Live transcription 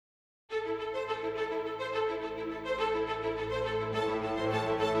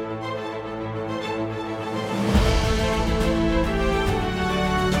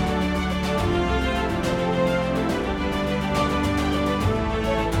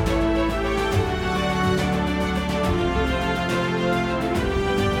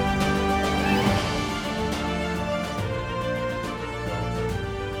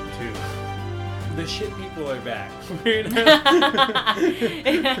back.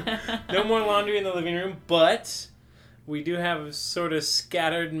 No more laundry in the living room, but we do have sort of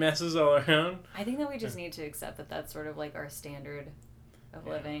scattered messes all around. I think that we just need to accept that that's sort of like our standard of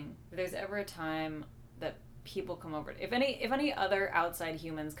living. If there's ever a time that people come over, if any other outside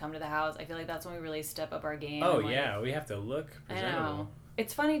humans come to the house, I feel like that's when we really step up our game. Oh, and, like, yeah, we have to look presentable. I know.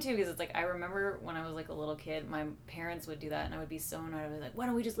 It's funny, too, because it's like, I remember when I was, like, a little kid, my parents would do that, and I would be so annoyed. I would be like, why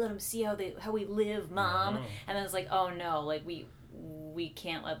don't we just let them see how we live, Mom? No. And then it's like, oh, no, like, we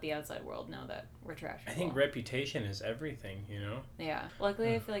can't let the outside world know that we're trash people. I think reputation is everything, you know? Yeah.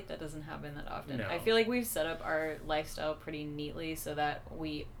 Luckily, I feel like that doesn't happen that often. No. I feel like we've set up our lifestyle pretty neatly so that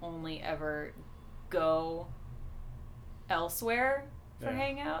we only ever go elsewhere for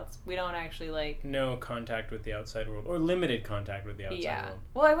hangouts. We don't actually, like... No contact with the outside world, or limited contact with the outside world.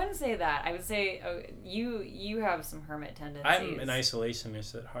 Well, I wouldn't say that. I would say you have some hermit tendencies. I'm an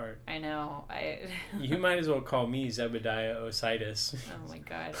isolationist at heart. I know. You might as well call me Zebediah Ositis. Oh my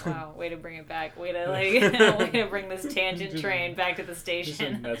god! Wow, way to bring it back. Way to bring this tangent train back to the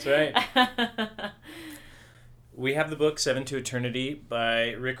station. That's right. We have the book Seven to Eternity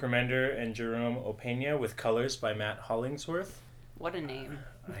by Rick Remender and Jerome Opeña with colors by Matt Hollingsworth. What a name.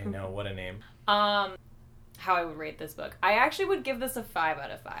 I know, what a name. How I would rate this book. I actually would give this a 5 out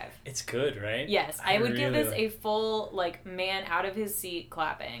of 5. It's good, right? Yes, I would give this a full, like, man out of his seat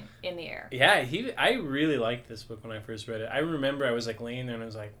clapping in the air. Yeah, I really liked this book when I first read it. I remember I was, like, laying there and I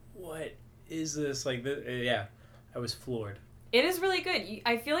was like, what is this? Like, yeah, I was floored. It is really good.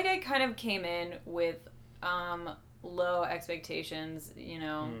 I feel like I kind of came in with low expectations, you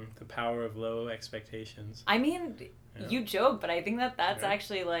know. The power of low expectations. I mean... Yeah. You joke, but I think that's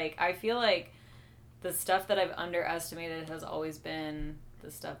actually, like, I feel like the stuff that I've underestimated has always been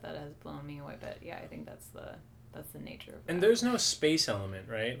the stuff that has blown me away. But yeah, I think that's the nature of it. And there's no space element,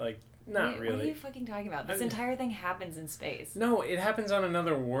 right? Like, not really. What are you fucking talking about? This entire thing happens in space. No, it happens on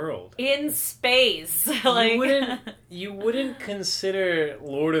another world. In space. Like... You wouldn't consider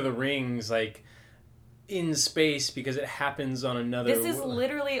Lord of the Rings, like, in space because it happens on another This is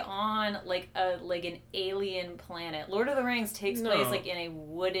literally on like an alien planet. Lord of the Rings takes place like in a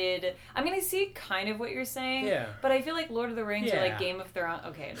wooded... I mean, I see kind of what you're saying. Yeah. But I feel like Lord of the Rings are like Game of Thrones.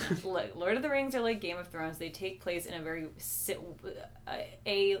 Okay, look, Lord of the Rings are like Game of Thrones. They take place in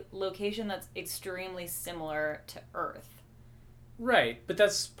a location that's extremely similar to Earth. Right, but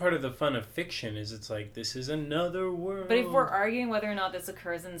that's part of the fun of fiction, is it's like, this is another world. But if we're arguing whether or not this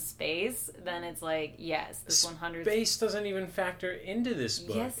occurs in space, then it's like, yes, this 100... Space doesn't even factor into this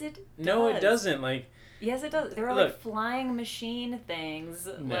book. Yes, it does. No, it doesn't. Like... Yes, it does. There are, like, flying machine things.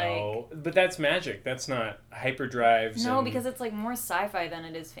 No, but that's magic. That's not hyperdrives. No, because it's, like, more sci-fi than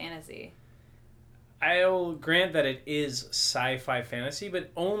it is fantasy. I'll grant that it is sci-fi fantasy, but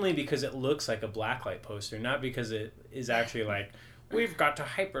only because it looks like a blacklight poster, not because it is actually like... We've got to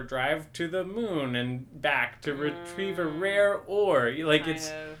hyperdrive to the moon and back to retrieve a rare ore. Like,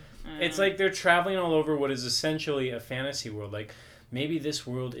 it's like they're traveling all over what is essentially a fantasy world. Like, maybe this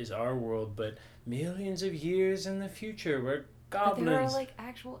world is our world, but millions of years in the future, we're goblins. But there are, like,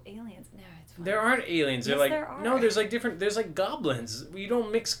 actual aliens. No, it's fine. There aren't aliens. Yes, They're like, there are. no, there's like goblins. You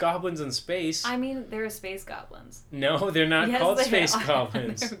don't mix goblins in space. I mean, there are space goblins. No, they're not called space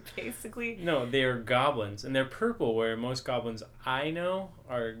goblins. They're basically... No, they're goblins. And they're purple, where most goblins I know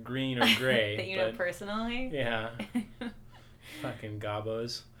are green or gray. That you know personally? Yeah. Fucking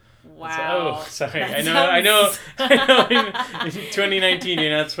gobos. Wow. Oh, sorry. I know. In 2019, you're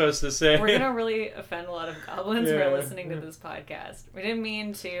not supposed to say. We're gonna really offend a lot of goblins who are listening to this podcast. We didn't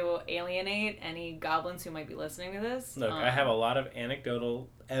mean to alienate any goblins who might be listening to this. Look, I have a lot of anecdotal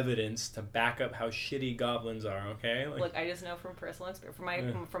evidence to back up how shitty goblins are. Okay. Like, look, I just know from personal experience,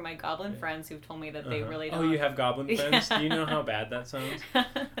 from my goblin friends who've told me that they really don't. Oh, you have goblin friends? Do you know how bad that sounds?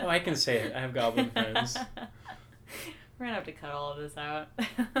 Oh, I can say it. I have goblin friends. We're gonna have to cut all of this out.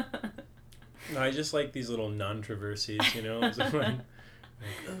 No, I just like these little non-traversies, you know? So like,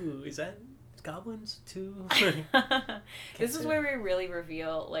 oh, is that goblins too? This is where we really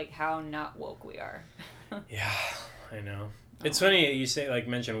reveal, like, how not woke we are. Yeah, I know. It's funny you say, like,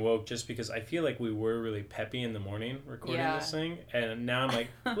 mention woke, just because I feel like we were really peppy in the morning recording this thing, and now I'm like,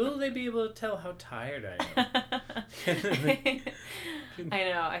 will they be able to tell how tired I am? I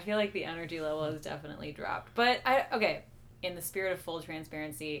know. I feel like the energy level has definitely dropped. But, in the spirit of full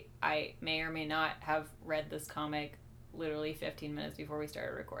transparency, I may or may not have read this comic literally 15 minutes before we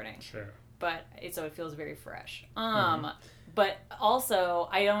started recording. Sure. But so it feels very fresh. But also,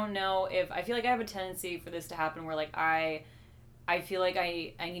 I don't know if... I feel like I have a tendency for this to happen where, like, I feel like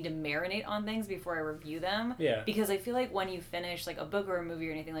I need to marinate on things before I review them. Yeah. Because I feel like when you finish, like, a book or a movie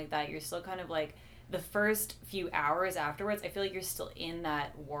or anything like that, you're still kind of, like, the first few hours afterwards, I feel like you're still in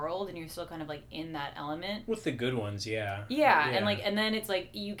that world and you're still kind of like in that element. With the good ones, yeah. Yeah, and then it's like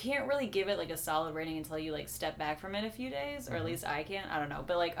you can't really give it like a solid rating until you like step back from it a few days, or at least I can't. I don't know,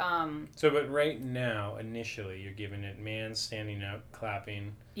 but like So, but right now, initially, you're giving it man standing up,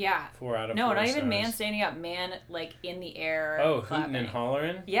 clapping. Yeah. 4 out of 4 No, not even stars. man standing up, man like in the air. Oh, clapping. hooting and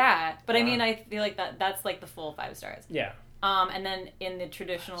hollering. Yeah, but Wow. I mean, I feel like that's like the full 5 stars. Yeah. And then in the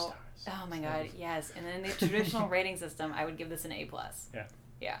traditional. 5 stars. Oh my god, yes. And then in the traditional rating system, I would give this an A+.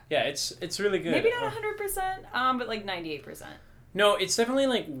 Yeah, it's really good. Maybe not 100%, but like 98%. No, it's definitely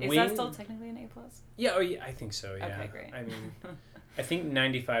like Is that still technically an A+? Yeah, yeah, I think so. Yeah. Okay, great. I mean, I think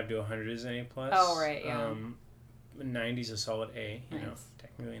 95 to 100 is an A+. Oh, right, yeah. 90 is a solid A. You know, Nice.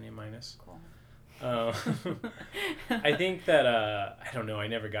 technically an A-. Cool. I think that I don't know. I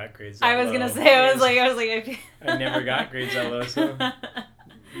never got grades. That I was low. gonna say, I was like, I never got grades that low, so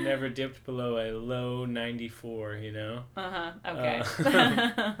never dipped below a low 94. You know. Okay.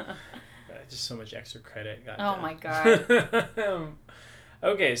 Just so much extra credit. Oh my god.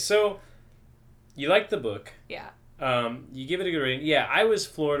 Okay, so you liked the book. Yeah. You give it a good rating. Yeah, I was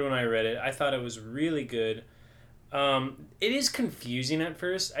floored when I read it. I thought it was really good. It is confusing at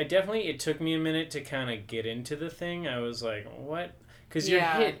first. It took me a minute to kind of get into the thing. I was like, what? Because you're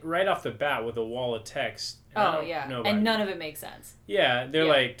hit right off the bat with a wall of text. Oh, yeah. And none of it makes sense. Yeah, they're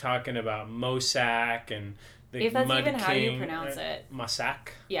like talking about Mossack and the if that's Mud even King, how you pronounce it. Mossack.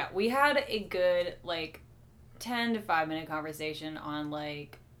 Yeah, we had a good, 10 to 5 minute conversation on,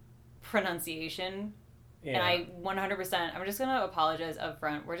 pronunciation. Yeah. And I 100%, I'm just going to apologize up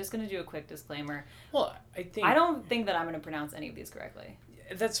front. We're just going to do a quick disclaimer. Well, I don't think that I'm going to pronounce any of these correctly.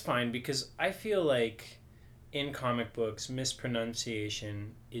 That's fine, because I feel like in comic books,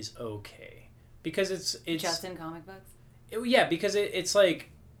 mispronunciation is okay. Because it's Just in comic books? Because it's like,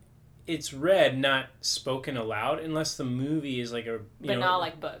 it's read, not spoken aloud, unless the movie is like not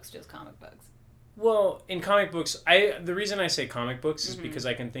like books, just comic books. Well, in comic books, the reason I say comic books is because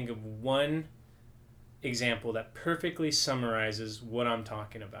I can think of one example that perfectly summarizes what I'm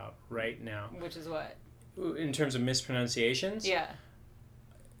talking about right now. Which is what? In terms of mispronunciations? Yeah.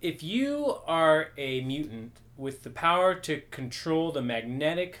 If you are a mutant with the power to control the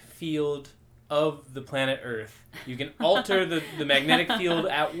magnetic field of the planet Earth, you can alter the magnetic field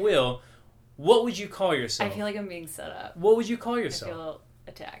at will, what would you call yourself? I feel like I'm being set up. What would you call yourself? I feel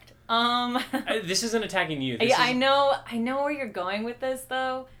attacked. This isn't attacking you. I know where you're going with this,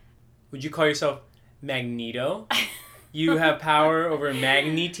 though. Would you call yourself Magneto? You have power over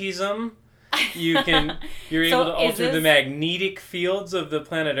magnetism. You're able to alter the magnetic fields of the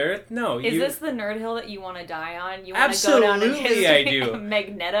planet Earth. No, is this the nerd hill that you want to die on? You want absolutely, to go down in history? I do.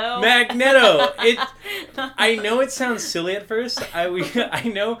 Magneto. I know it sounds silly at first.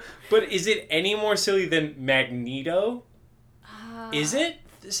 I know, but is it any more silly than Magneto? Is it?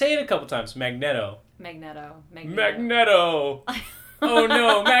 Say it a couple times. Magneto. Magneto. Oh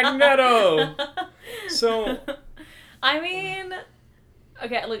no, Magneto. So, I mean,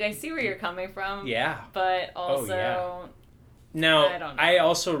 okay, look, I see where you're coming from. Yeah. But also, now I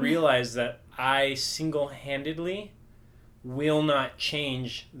also realize that I single-handedly will not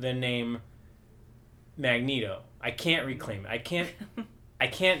change the name Magneto. I can't reclaim it. I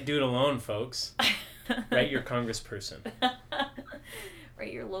can't do it alone, folks. Right, your congressperson.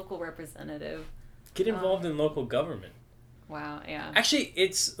 Right, your local representative. Get involved in local government. Wow, yeah. Actually,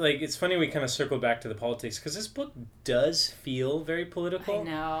 it's funny we kind of circle back to the politics, because this book does feel very political. I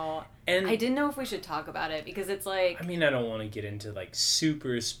know. And I didn't know if we should talk about it, because it's like... I mean, I don't want to get into,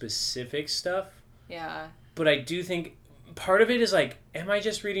 super specific stuff. Yeah. But I do think part of it is, am I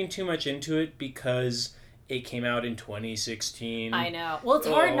just reading too much into it because it came out in 2016? I know. Well, it's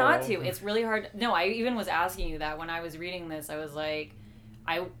hard not to. It's really hard. No, I even was asking you that when I was reading this. I was like...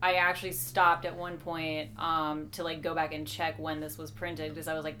 I actually stopped at one point to go back and check when this was printed, because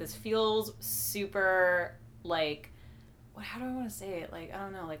I was like, this feels super how do I want to say it? I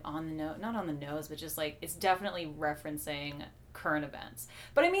don't know, on the nose, not on the nose, but just it's definitely referencing current events.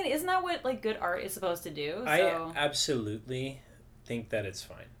 But I mean, isn't that what good art is supposed to do? So... I absolutely think that it's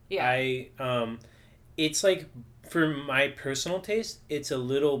fine. Yeah. It's for my personal taste, it's a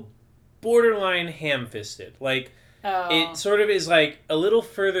little borderline ham-fisted. It sort of is a little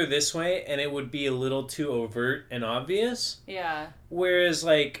further this way, and it would be a little too overt and obvious. Yeah. Whereas,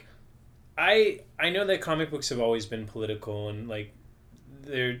 I know that comic books have always been political, and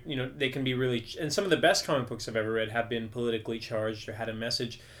they're they can be really, and some of the best comic books I've ever read have been politically charged or had a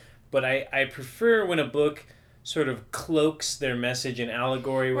message. But I prefer when a book sort of cloaks their message in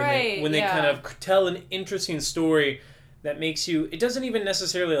allegory, when they kind of tell an interesting story that makes you, it doesn't even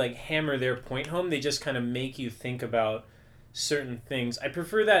necessarily like hammer their point home. They just kind of make you think about certain things. I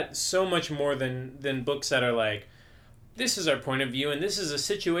prefer that so much more than books that are like, this is our point of view and this is a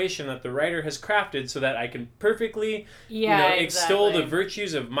situation that the writer has crafted so that I can perfectly extol the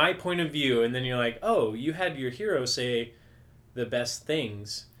virtues of my point of view, and then you're like, oh, you had your hero say the best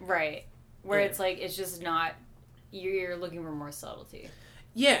things. Right. Where it's like, it's just not, you're looking for more subtlety.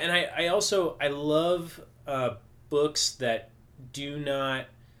 Yeah, and I love books that do not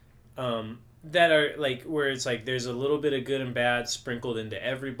that are like where it's like there's a little bit of good and bad sprinkled into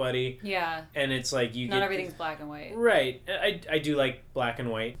everybody. Yeah. And it's like not everything's black and white. Right. I do like black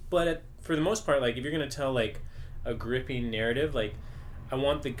and white, but for the most part, like if you're gonna tell like a gripping narrative, like I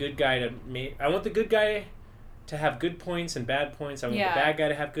want the good guy to have good points and bad points. I want the bad guy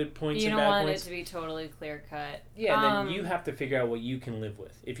to have good points and bad points. You don't want it to be totally clear cut. Yeah, and then you have to figure out what you can live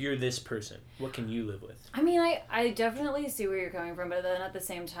with. If you're this person, what can you live with? I mean, I definitely see where you're coming from, but then at the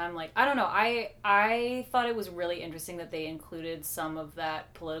same time, like, I don't know. I thought it was really interesting that they included some of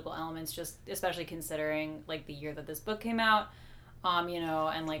that political elements, just especially considering, like, the year that this book came out.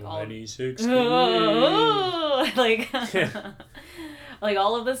 And like 2016. Like like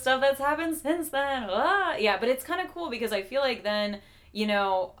all of the stuff that's happened since then. Yeah, but it's kind of cool because I feel like then,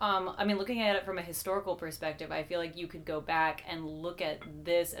 looking at it from a historical perspective, I feel like you could go back and look at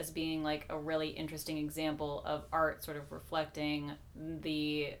this as being like a really interesting example of art sort of reflecting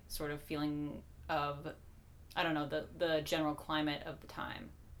the sort of feeling of, I don't know, the general climate of the time.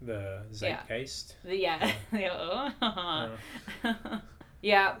 The zeitgeist. Yeah.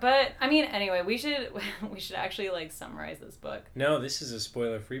 Yeah, but I mean, anyway, we should actually like summarize this book. No, this is a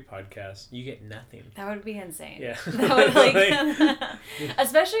spoiler-free podcast. You get nothing. That would be insane. Yeah. That would like,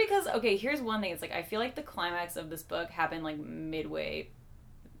 especially because here's one thing. It's like I feel like the climax of this book happened like midway.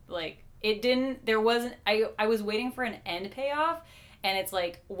 Like it didn't. There wasn't. I was waiting for an end payoff, and it's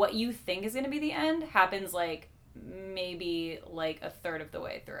like what you think is going to be the end happens like maybe like a third of the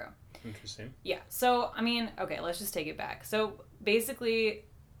way through. Interesting. Yeah. So, I mean, okay, let's just take it back. So, basically...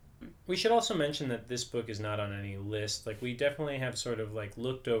 We should also mention that this book is not on any list. Like, we definitely have sort of, like,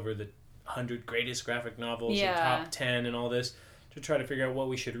 looked over the 100 greatest graphic novels and top 10 and all this to try to figure out what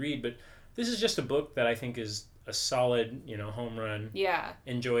we should read. But this is just a book that I think is a solid, home run. Yeah.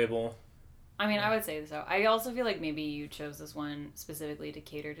 Enjoyable. I mean, I would say so. I also feel like maybe you chose this one specifically to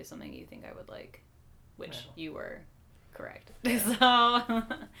cater to something you think I would like, which you were correct. Yeah. So...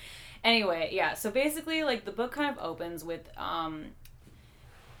 Anyway, yeah, so basically, like, the book kind of opens with, I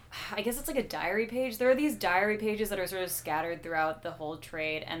guess it's like a diary page. There are these diary pages that are sort of scattered throughout the whole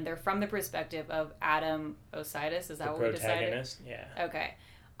trade, and they're from the perspective of Adam Ositis. Is that what we decided? The protagonist, yeah. Okay.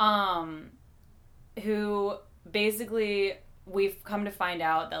 Who, basically, we've come to find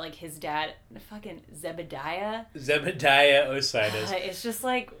out that, like, his dad, fucking Zebediah Ositis. It's just,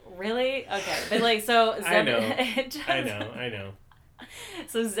 like, really? Okay. But, like, so... I know.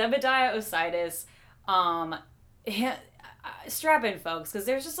 So Zebediah Ositis, strap in, folks, because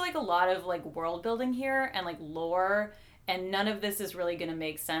there's just like a lot of like world building here and like lore, and none of this is really going to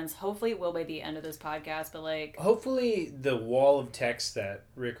make sense. Hopefully it will by the end of this podcast, but like... Hopefully the wall of text that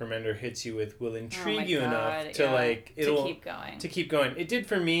Rick Remender hits you with will intrigue you enough to like... To keep going. It did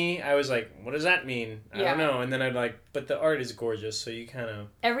for me. I was like, what does that mean? I don't know. And then I'd like, but the art is gorgeous, so you kind of...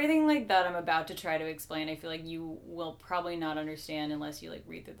 Everything like that I'm about to try to explain, I feel like you will probably not understand unless you like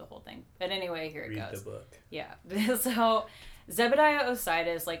read through the whole thing. But anyway, here it goes. Read the book. Yeah. So... Zebediah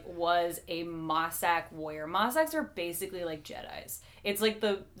Ositis, like, was a Mossack warrior. Mossacks are basically like Jedis. It's like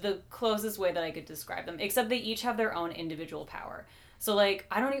the closest way that I could describe them, except they each have their own individual power. So, like,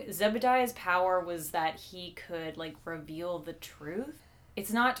 Zebediah's power was that he could, like, reveal the truth.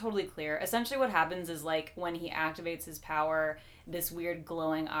 It's not totally clear. Essentially what happens is, like, when he activates his power, this weird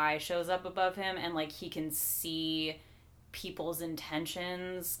glowing eye shows up above him, and, like, he can see people's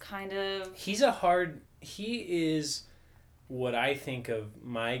intentions, kind of. He is... what I think of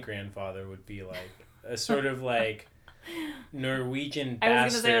my grandfather would be like. A sort of like Norwegian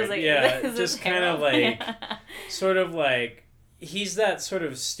bastard. Just kind of like, sort of like, he's that sort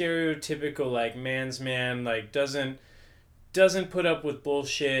of stereotypical like man's man, like doesn't put up with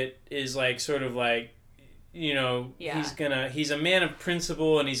bullshit, is like sort of like, he's a man of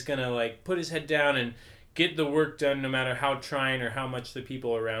principle, and he's gonna like put his head down and get the work done no matter how trying or how much the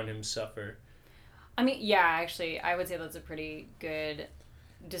people around him suffer. I mean, yeah, actually, I would say that's a pretty good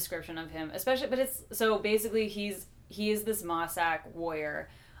description of him. Especially, but it's, so basically he is this Mossack warrior,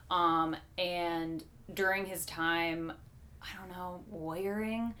 and during his time, I don't know,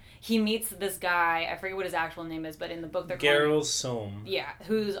 lawyering. He meets this guy, I forget what his actual name is, but in the book they're Geralt Sohm. Yeah,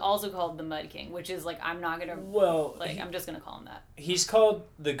 who's also called the Mud King, which is like, I'm not gonna, I'm just gonna call him that. He's called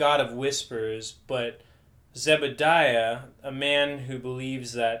the God of Whispers, but Zebediah, a man who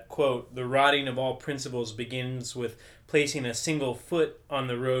believes that, quote, the rotting of all principles begins with placing a single foot on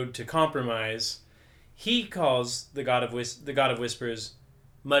the road to compromise, he calls the God of Whispers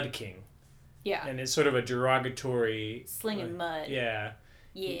Mud King. Yeah. And it's sort of a derogatory... Slinging mud. Yeah.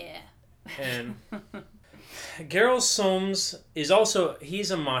 Yeah. And Geralt Sohms is also...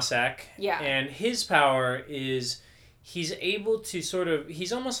 He's a Mossack. Yeah. And his power is... He's able to sort of...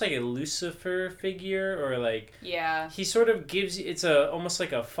 He's almost like a Lucifer figure, or like... Yeah. He sort of gives... It's almost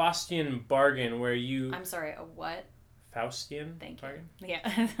like a Faustian bargain where you... I'm sorry, a what? Faustian Thank bargain? you.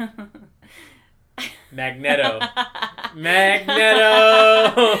 Yeah. Magneto.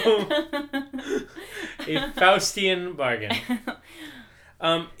 A Faustian bargain.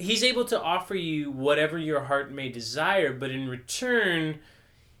 He's able to offer you whatever your heart may desire, but in return,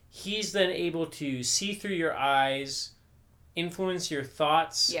 he's then able to see through your eyes, influence your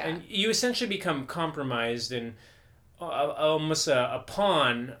thoughts, and you essentially become compromised and almost a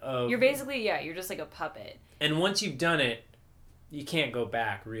pawn of... You're basically, you're just like a puppet. And once you've done it, you can't go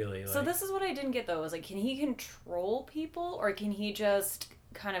back, really. So this is what I didn't get, though, was like, can he control people, or can he just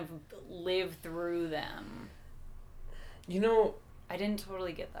kind of live through them? You know... I didn't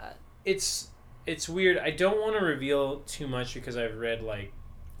totally get that. It's weird. I don't want to reveal too much because I've read, like,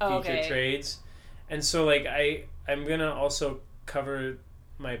 future trades. And so, like, I'm going to also cover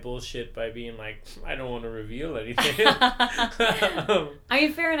my bullshit by being like, I don't want to reveal anything. I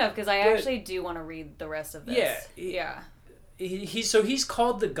mean, fair enough, because I actually do want to read the rest of this. Yeah. He's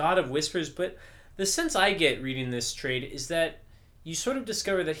called the God of Whispers, but the sense I get reading this trade is that you sort of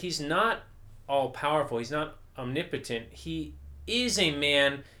discover that he's not all-powerful. He's not omnipotent. He is a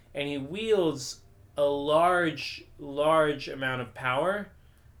man, and he wields a large amount of power,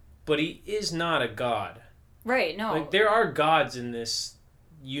 but he is not a god. Right, no. Like, there are gods in this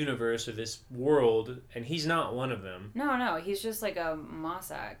universe or this world, and he's not one of them. No, he's just like a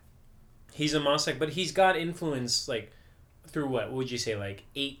Mossack. He's a Mossack, but he's got influence, like, through what would you say, like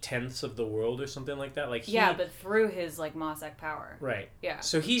 8/10 of the world or something like that? Like but through his like Mossack power. Right. Yeah.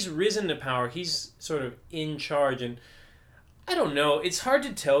 So he's risen to power. He's sort of in charge, and I don't know. It's hard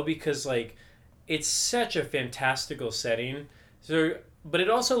to tell because like it's such a fantastical setting. So, but it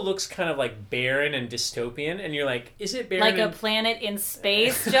also looks kind of like barren and dystopian, and you're like, is it barren? Like a planet in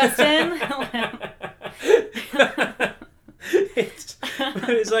space, Justin?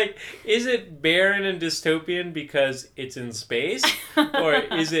 It's like, is it barren and dystopian because it's in space? Or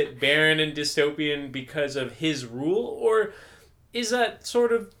is it barren and dystopian because of his rule? Or is that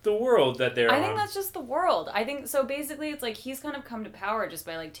sort of the world that they're on? I think that's just the world. I think, so basically it's like he's kind of come to power just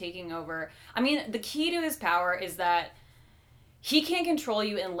by like taking over. I mean, the key to his power is that he can't control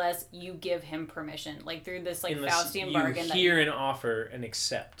you unless you give him permission, like through this like Faustian bargain. You hear and offer and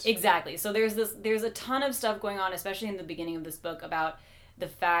accept. Exactly. So there's a ton of stuff going on, especially in the beginning of this book, about the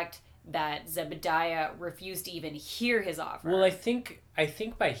fact that Zebediah refused to even hear his offer. Well, I think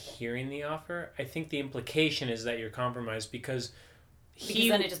by hearing the offer, I think the implication is that you're compromised because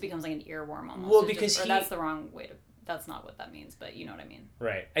then it just becomes like an earworm almost. Well, because that's the wrong way to... That's not what that means, but you know what I mean.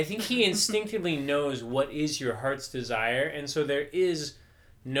 Right. I think he instinctively knows what is your heart's desire, and so there is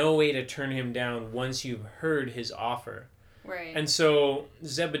no way to turn him down once you've heard his offer. Right. And so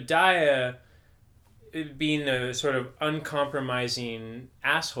Zebediah, being a sort of uncompromising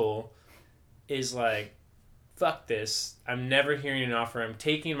asshole, is like, fuck this. I'm never hearing an offer. I'm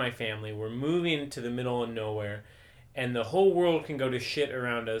taking my family. We're moving to the middle of nowhere, and the whole world can go to shit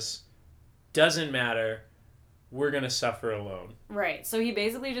around us. Doesn't matter. We're going to suffer alone. Right. So he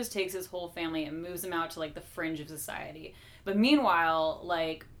basically just takes his whole family and moves them out to, like, the fringe of society. But meanwhile,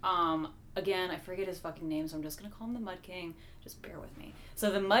 like, again, I forget his fucking name, so I'm just going to call him the Mud King. Just bear with me. So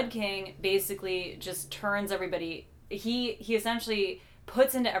the Mud King basically just turns everybody... He essentially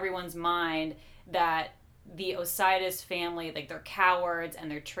puts into everyone's mind that the Osiris family, like, they're cowards and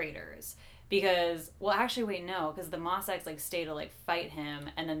they're traitors. Because, well, actually, wait, no, because the Mossacks, like, stay to, like, fight him,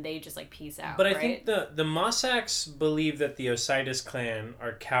 and then they just, like, peace out, But I right? think the Mossacks believe that the Osiris clan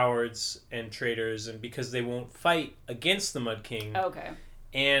are cowards and traitors, and because they won't fight against the Mud King. Okay.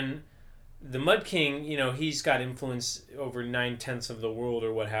 And the Mud King, you know, he's got influence over 9/10 of the world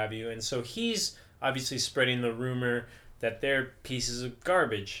or what have you, and so he's obviously spreading the rumor that they're pieces of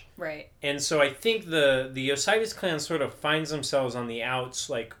garbage. Right. And so I think the Osiris clan sort of finds themselves on the outs,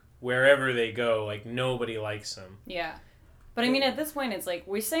 like, wherever they go, like, nobody likes them. Yeah. But, I mean, at this point, it's like,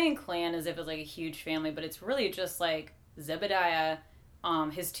 we're saying clan as if it's, like, a huge family, but it's really just, like, Zebediah,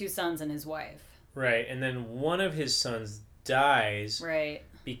 his 2 sons, and his wife. Right, and then one of his sons dies. Right.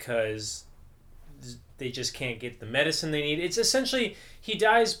 Because they just can't get the medicine they need. It's essentially, he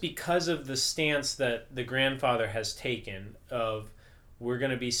dies because of the stance that the grandfather has taken of, we're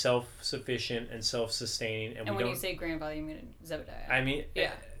going to be self-sufficient and self-sustaining. And when you say grandfather, you mean Zebediah. I mean,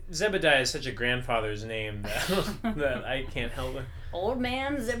 yeah. Zebediah is such a grandfather's name that I can't help it. Old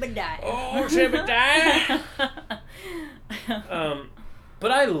man Zebediah. Oh, Zebediah!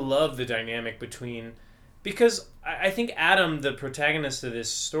 But I love the dynamic between... Because I think Adam, the protagonist of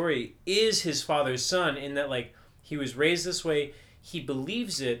this story, is his father's son in that, like, he was raised this way, he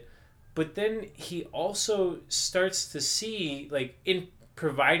believes it, but then he also starts to see, like, in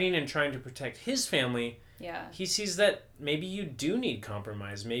providing and trying to protect his family, he sees that maybe you do need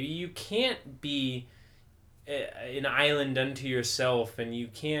compromise. Maybe you can't be an island unto yourself and you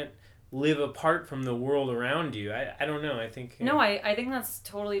can't live apart from the world around you. I don't know. I think... No, I think that's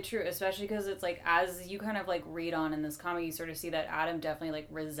totally true, especially because it's like, as you kind of like read on in this comic, you sort of see that Adam definitely like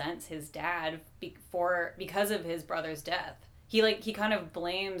resents his dad because of his brother's death. He kind of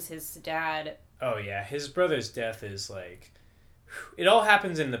blames his dad. Oh yeah, his brother's death is like... It all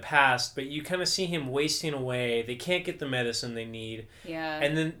happens in the past, but you kind of see him wasting away. They can't get the medicine they need. Yeah.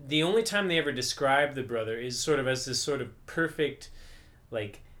 And then the only time they ever describe the brother is sort of as this sort of perfect,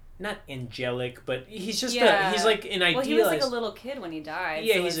 like... Not angelic, but he's just he's like an idealized... Well, he was like a little kid when he died.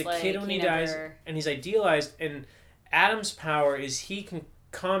 Yeah, so he's a kid when he dies, and he's idealized. And Adam's power is he can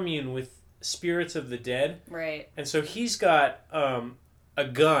commune with spirits of the dead. Right. And so he's got a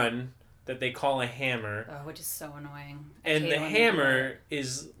gun that they call a hammer. Oh, which is so annoying. And the hammer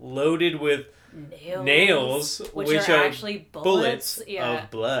is loaded with nails which are actually bullets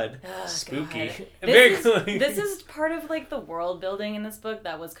of blood. Oh, spooky. This is part of like the world building in this book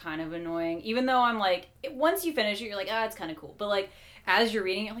that was kind of annoying. Even though I'm like, once you finish it, you're like, it's kind of cool. But like, as you're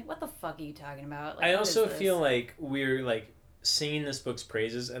reading it, I'm like, what the fuck are you talking about? Like, I also feel like we're like singing this book's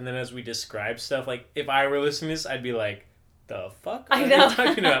praises, and then as we describe stuff, like if I were listening to this, I'd be like, the fuck are they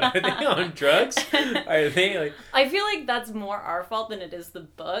talking about? Are they on drugs? Are they like... I feel like that's more our fault than it is the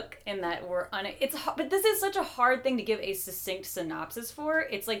book, in that but this is such a hard thing to give a succinct synopsis for.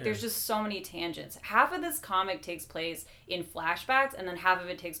 It's like there's just so many tangents. Half of this comic takes place in flashbacks, and then half of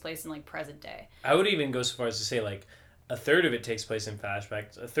it takes place in like present day. I would even go so far as to say like a third of it takes place in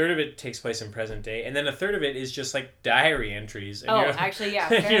flashbacks, a third of it takes place in present day, and then a third of it is just like diary entries. And actually, yeah.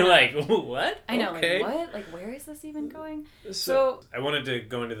 And you're like, what? I know, okay. like what? Like where is this even going? So I wanted to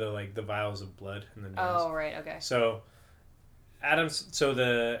go into the vials of blood and the nails. Oh right, okay. So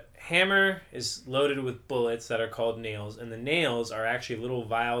the hammer is loaded with bullets that are called nails, and the nails are actually little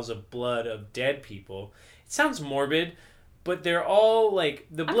vials of blood of dead people. It sounds morbid, but they're all like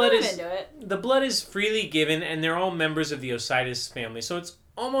the blood is freely given, and they're all members of the Osiris family. So it's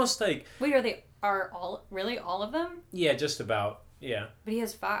almost like... Wait, are all of them? Yeah, just about. Yeah. But he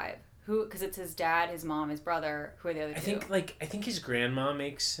has 5. Who? Because it's his dad, his mom, his brother. Who are the other 2? I think his grandma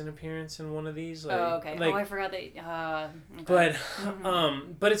makes an appearance in one of these. Like, okay. Like, I forgot that. Okay.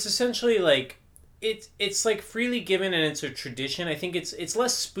 But it's essentially like it's like freely given, and it's a tradition. I think it's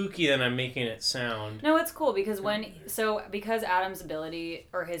less spooky than I'm making it sound. No, it's cool because because Adam's ability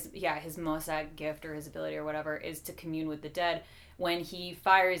or his Mosag gift or his ability or whatever is to commune with the dead. When he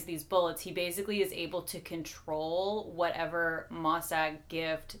fires these bullets, he basically is able to control whatever Mosag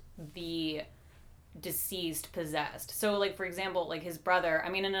gift the deceased possessed. So, like, for example, like his brother, I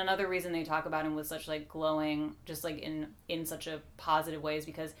mean, and another reason they talk about him with such, like, glowing, just, like, in such a positive way is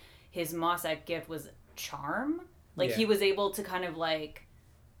because his Mosag gift was charm. Like, he was able to kind of, like,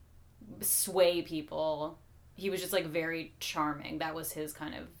 sway people. He was just, like, very charming. That was his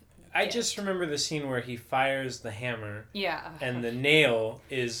kind of I just remember the scene where he fires the hammer. Yeah. And the nail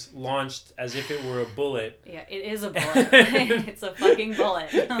is launched as if it were a bullet. Yeah, it is a bullet. It's a fucking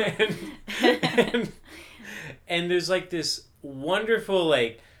bullet. and there's like this wonderful,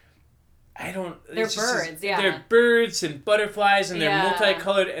 like, They're birds, yeah. They're birds and butterflies, and they're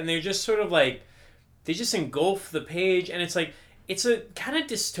multicolored, and they're just sort of like, they just engulf the page, and it's like, it's a kind of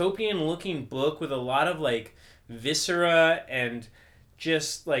dystopian looking book with a lot of like viscera and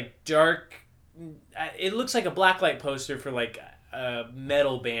just like dark. It looks like a blacklight poster for like a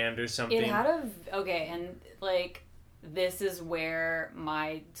metal band or something. It had and like this is where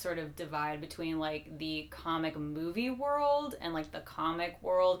my sort of divide between like the comic movie world and like the comic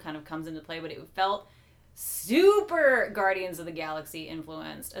world kind of comes into play, but it felt super Guardians of the Galaxy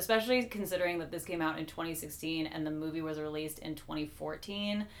influenced, especially considering that this came out in 2016 and the movie was released in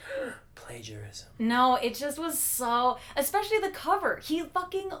 2014. Plagiarism. No, it just was so... Especially the cover. He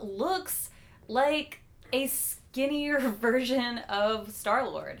fucking looks like skinnier version of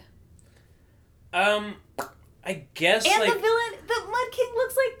Star-Lord. I guess, and like... the villain, the Mud King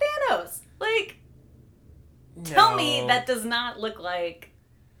looks like Thanos. Like, tell me that does not look like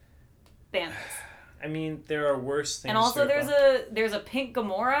Thanos. I mean, there are worse things. And also, there's a pink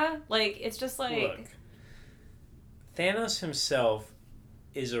Gamora. Like, it's just like... Look, Thanos himself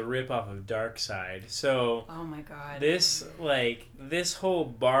is a ripoff of Darkseid. So, oh my god, this whole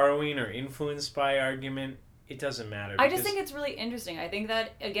borrowing or influenced by argument, it doesn't matter. I just think it's really interesting. I think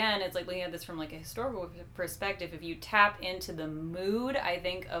that, again, it's like looking at this from like a historical perspective. If you tap into the mood, I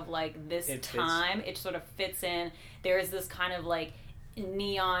think, of like this time, it sort of fits in. There is this kind of like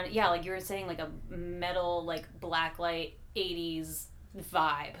neon, like you were saying, like a metal, like blacklight 80s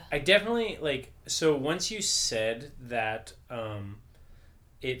vibe. I definitely, like, so once you said that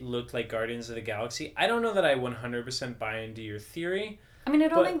it looked like Guardians of the Galaxy, I don't know that I 100% buy into your theory. I mean, I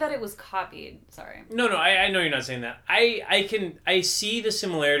don't think that it was copied. Sorry. No, I know you're not saying that. I see the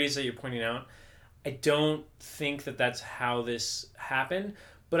similarities that you're pointing out. I don't think that that's how this happened,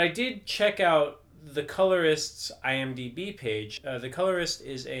 but I did check out the Colorist's IMDb page. The Colorist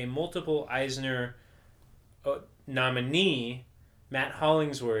is a multiple Eisner nominee, Matt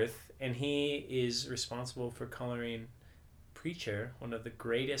Hollingsworth, and he is responsible for coloring Preacher, one of the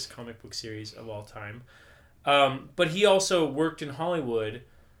greatest comic book series of all time. But he also worked in Hollywood,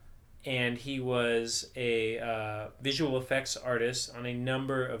 and he was a visual effects artist on a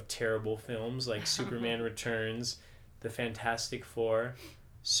number of terrible films like Superman Returns, The Fantastic Four,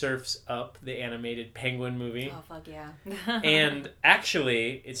 Surf's Up, the animated Penguin movie. Oh, fuck yeah. And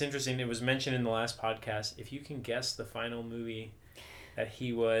actually, it's interesting, it was mentioned in the last podcast, if you can guess the final movie, that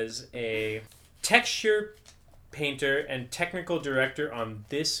he was a texture painter and technical director on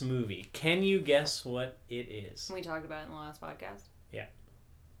this movie. Can you guess what it is? We talked about it in the last podcast. Yeah.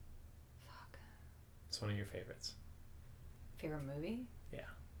 Fuck. It's one of your favorites. Favorite movie? Yeah.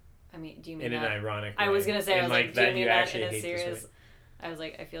 I mean, do you mean in that? an ironic way. I was gonna say, I was like, do you mean that in a hate serious... I was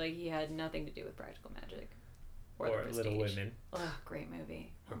like, I feel like he had nothing to do with Practical Magic. Or The Prestige. Little Women. Oh, great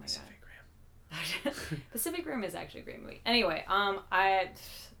movie. Or oh my Pacific god. Rim. Pacific Rim is actually a great movie. Anyway,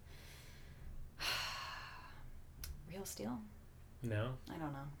 Real Steel? No. I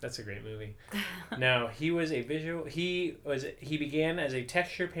don't know. That's a great movie. Now, he began as a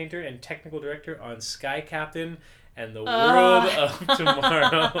texture painter and technical director on Sky Captain and the World of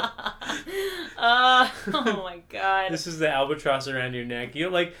Tomorrow. Oh my god. This is the albatross around your neck.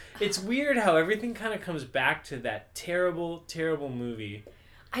 It's weird how everything kind of comes back to that terrible, terrible movie.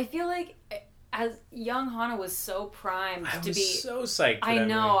 I feel like as young Hana was so primed to be... I was so psyched for I that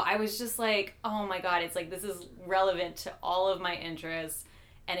know. movie. I was just like, oh my god, it's like this is relevant to all of my interests.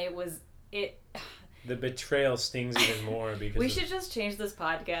 And the betrayal stings even more because we should just change this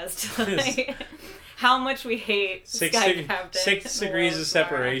podcast to like how much we hate Sky Captain. 6 degrees of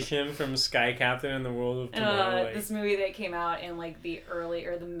separation from Sky Captain and the World of Tomorrow. This movie that came out in like the early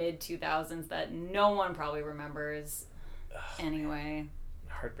or the mid 2000s that no one probably remembers. Anyway.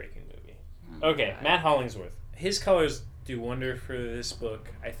 Heartbreaking movie. Okay, God. Matt Hollingsworth. His colors do wonder for this book.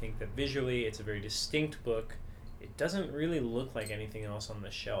 I think that visually it's a very distinct book. It doesn't really look like anything else on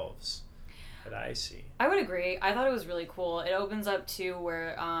the shelves that I see. I would agree. I thought it was really cool. It opens up to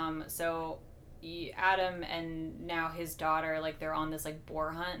where, Adam and now his daughter, like, they're on this, like,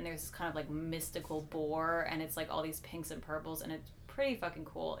 boar hunt, and there's this kind of, like, mystical boar, and it's, like, all these pinks and purples, and it's pretty fucking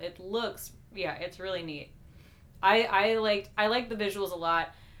cool. It looks, it's really neat. I like the visuals a lot.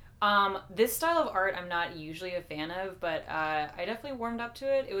 This style of art I'm not usually a fan of, but I definitely warmed up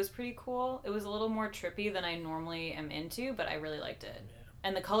to it. It was pretty cool. It was a little more trippy than I normally am into, but I really liked it. Yeah.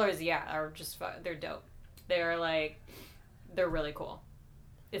 And the colors, are just they're dope. They're really cool.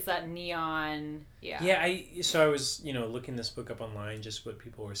 It's that neon, Yeah, I was, looking this book up online, just what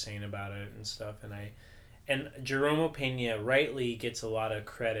people were saying about it and stuff, and Jerome Pena rightly gets a lot of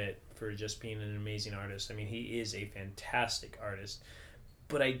credit for just being an amazing artist. I mean, he is a fantastic artist.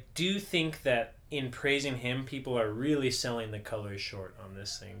 But I do think that in praising him, people are really selling the colors short on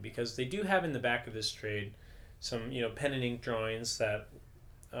this thing, because they do have in the back of this trade some, pen and ink drawings that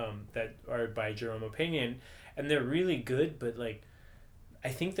are by Jerome Pena, and they're really good. But I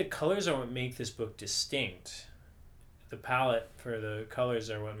think the colors are what make this book distinct. The palette for the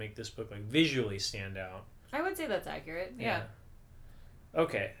colors are what make this book visually stand out. I would say that's accurate. Yeah.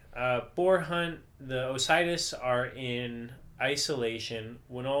 Okay. Boar Hunt. The Osiris are in isolation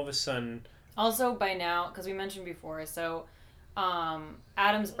when all of a sudden... Also, by now, because we mentioned before, so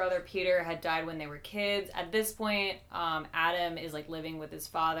Adam's brother Peter had died when they were kids. At this point, Adam is living with his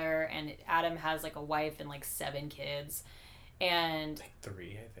father, and Adam has a wife and 7 kids. And Like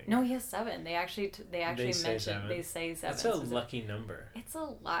 3, I think. no, he has 7. They actually mentioned 7. they say 7. That's a lucky number. It's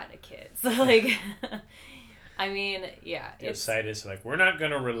a lot of kids. Like, I mean, yeah. The scientists are like, we're not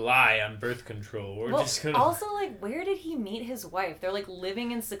going to rely on birth control. We're just going to... Also, like, where did he meet his wife? They're, like,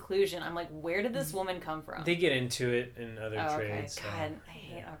 living in seclusion. I'm like, where did this woman come from? They get into it in other trades. Okay, God. I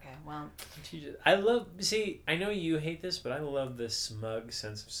hate... Okay, well... I love... See, I know you hate this, but I love the smug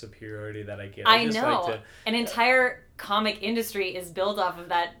sense of superiority that I get. I know. An entire comic industry is built off of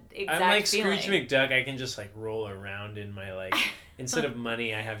that exact I'm like feeling. Scrooge McDuck. I can just, like, roll around in my, like... Instead of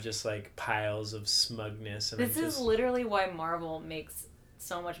money, I have just, like, piles of smugness. And this is literally why Marvel makes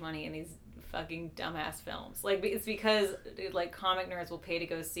so much money in these fucking dumbass films. Like, it's because, like, comic nerds will pay to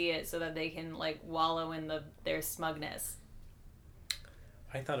go see it so that they can, like, wallow in their smugness.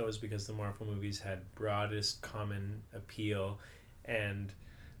 I thought it was because the Marvel movies had broadest common appeal and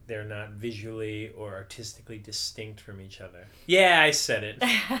they're not visually or artistically distinct from each other. Yeah, I said it.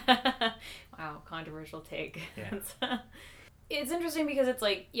 Wow, controversial take. Yeah. It's interesting because it's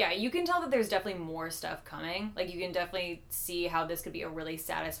like, yeah, you can tell that there's definitely more stuff coming. Like, you can definitely see how this could be a really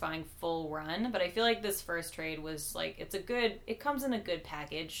satisfying full run. But I feel like this first trade was, like, it comes in a good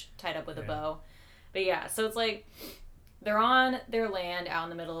package tied up with a bow. But yeah, so it's like, they're on their land out in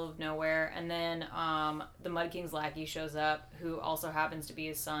the middle of nowhere. And then the Mud King's lackey shows up, who also happens to be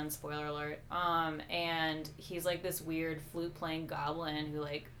his son, spoiler alert. And he's, like, this weird flute-playing goblin who,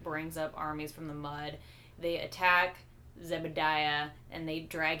 like, brings up armies from the mud. They attack Zebediah and they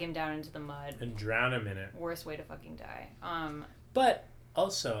drag him down into the mud and drown him in it. Worst way to fucking die. But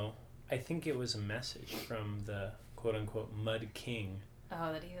also, I think it was a message from the quote-unquote Mud King.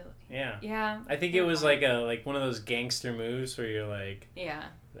 Oh, that he... Yeah. I think it was like one of those gangster moves where you're like... Yeah.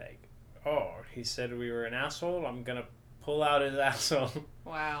 Like, oh, he said we were an asshole, I'm gonna pull out his asshole.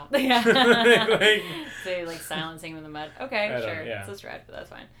 Wow. Yeah. So, like, silencing him in the mud. Okay, sure. Yeah. It's a stretch, but that's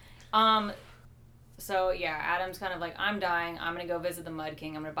fine. So, yeah, Adam's kind of like, I'm dying. I'm going to go visit the Mud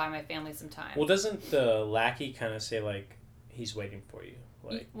King. I'm going to buy my family some time. Well, doesn't the lackey kind of say, like, he's waiting for you?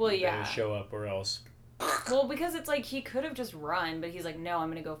 Like, well, yeah. better show up or else... Well, because it's like, he could have just run, but he's like, no,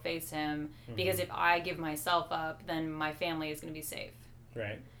 I'm going to go face him. Because if I give myself up, then my family is going to be safe.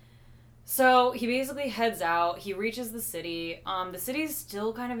 Right. So, he basically heads out. He reaches the city. The city's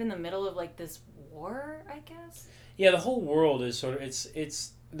still kind of in the middle of, like, this war, I guess? Yeah, the whole world is sort of...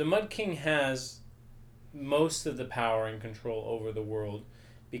 It's the Mud King has... most of the power and control over the world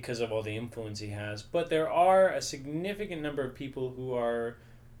because of all the influence he has. But there are a significant number of people who are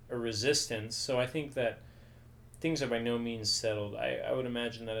a resistance. So I think that things are by no means settled. I would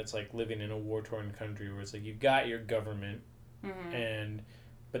imagine that it's like living in a war-torn country where it's like you've got your government,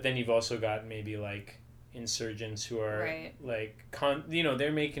 but then you've also got maybe like insurgents who are like,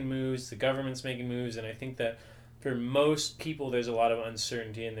 they're making moves, the government's making moves, and I think that for most people, there's a lot of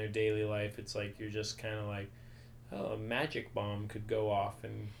uncertainty in their daily life. It's like you're just kind of like, oh, a magic bomb could go off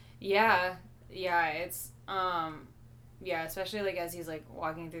and... Yeah, it's... Yeah, especially like as he's like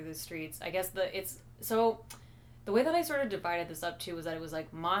walking through the streets. I guess the way that I sort of divided this up too was that it was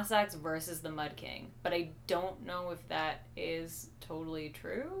like Mossack's versus the Mud King. But I don't know if that is totally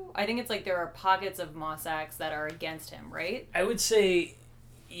true. I think it's like there are pockets of Mossack's that are against him, right? I would say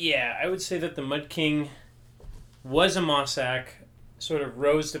that the Mud King... was a Mossack, sort of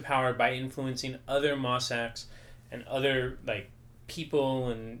rose to power by influencing other Mossacks and other like people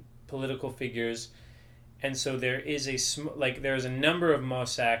and political figures, and so there is there's a number of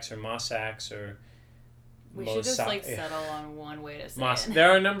Mossacks or we should just like settle on one way to say it.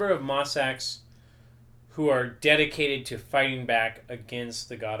 There are a number of Mossacks who are dedicated to fighting back against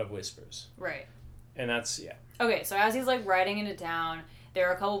the God of Whispers. Right. And that's Okay, so as he's like riding into town, there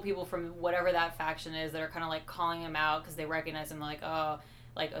are a couple people from whatever that faction is that are kind of like calling him out because they recognize him, like, oh,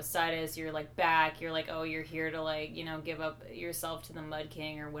 like Osiris, you're like back. You're like, oh, you're here to like, give up yourself to the Mud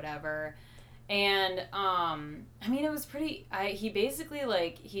King or whatever. And I mean, it was pretty. He basically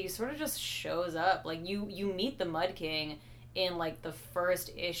like he sort of just shows up. Like you meet the Mud King in like the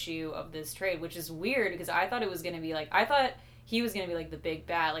first issue of this trade, which is weird because I thought it was gonna be like he was gonna be like the big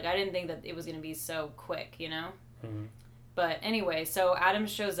bad. Like I didn't think that it was gonna be so quick, Mm-hmm. But anyway, so Adam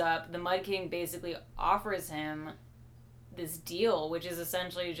shows up. The Mud King basically offers him this deal, which is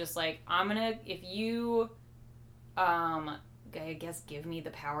essentially just like, if you, I guess, give me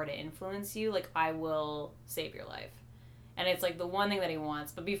the power to influence you, like, I will save your life. And it's, like, the one thing that he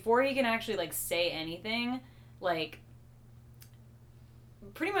wants. But before he can actually, like, say anything, like,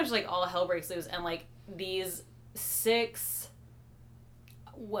 pretty much, like, all hell breaks loose. And, like, these 6...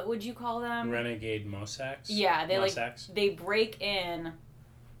 what would you call them? Renegade Mossacks? Yeah, they break in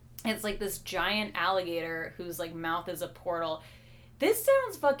It's like this giant alligator whose like mouth is a portal. This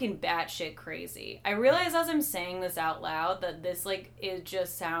sounds fucking batshit crazy. I realize as I'm saying this out loud that this like it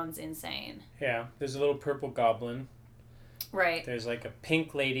just sounds insane. Yeah, there's a little purple goblin. Right. There's like a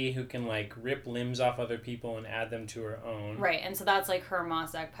pink lady who can like rip limbs off other people and add them to her own. Right, and so that's like her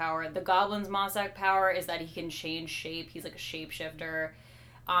Mossack power. The goblin's Mossack power is that he can change shape. He's like a shapeshifter.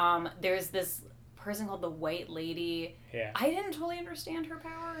 There's this person called the White Lady. Yeah. I didn't totally understand her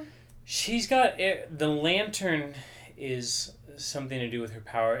power. She's got the lantern is something to do with her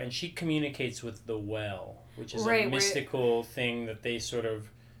power, and she communicates with the well, which is a mystical thing that they sort of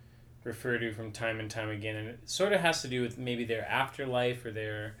refer to from time and time again, and it sort of has to do with maybe their afterlife or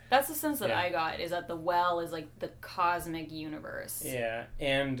their... That's the sense that I got, is that the well is like the cosmic universe. Yeah,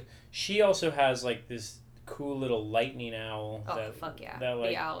 and she also has like this cool little lightning owl. Oh, fuck yeah. That,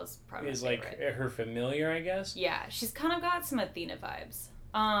 like, the owl is probably is like her familiar, I guess. Yeah, she's kind of got some Athena vibes.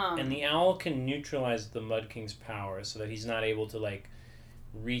 And the owl can neutralize the Mud King's power so that he's not able to like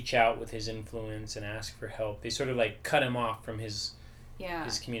reach out with his influence and ask for help. They sort of like cut him off from his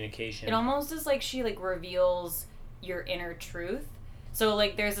communication. It almost is like she like reveals your inner truth. So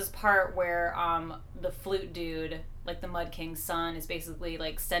like there's this part where the flute dude, like the Mud King's son, is basically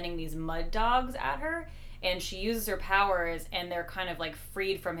like sending these mud dogs at her, and she uses her powers and they're kind of like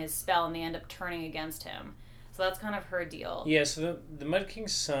freed from his spell and they end up turning against him. So that's kind of her deal. Yeah, so the Mud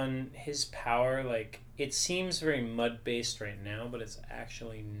King's son, his power, like, it seems very mud-based right now, but it's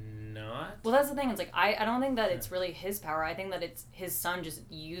actually not. Well, that's the thing. It's like, I don't think that it's really his power. I think that it's his son just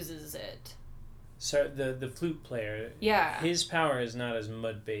uses it. So the flute player, his power is not as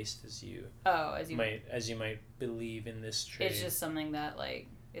mud-based as you might believe in this trade. It's just something that, like,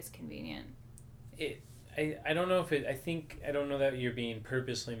 is convenient. I don't know if I don't know that you're being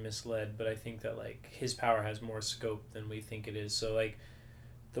purposely misled, but I think that like his power has more scope than we think it is. So like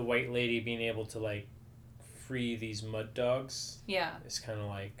the White Lady being able to like free these mud dogs. Yeah. It's kind of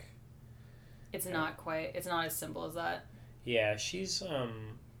like it's not as simple as that. Yeah, she's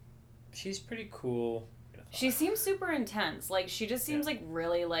pretty cool. She seems super intense. Like she just seems like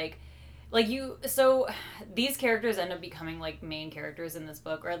really like you so these characters end up becoming like main characters in this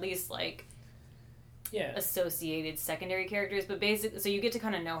book, or at least like associated secondary characters, but basically, so you get to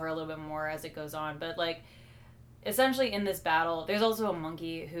kind of know her a little bit more as it goes on. But like, essentially, in this battle, there's also a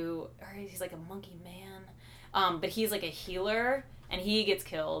monkey he's like a monkey man, but he's like a healer, and he gets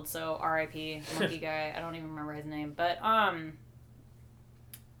killed. So R.I.P. monkey guy. I don't even remember his name, but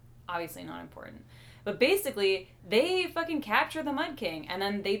obviously not important. But basically, they fucking capture the Mud King, and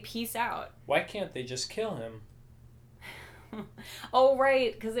then they peace out. Why can't they just kill him? Oh,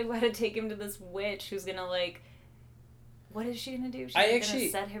 right, because they want to take him to this witch who's gonna like... What is she gonna do? She's gonna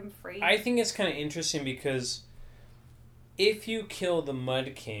set him free? I think it's kind of interesting because if you kill the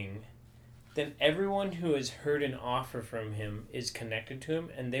Mud King, then everyone who has heard an offer from him is connected to him,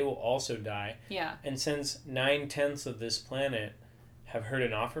 and they will also die. Yeah. And since 9/10 of this planet have heard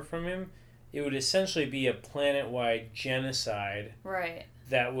an offer from him, it would essentially be a planet-wide genocide. Right.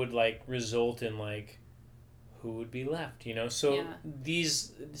 That would, like, result in, like, who would be left, you know? So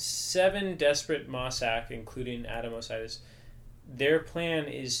these 7 desperate Mossack, including Adam Osiris, their plan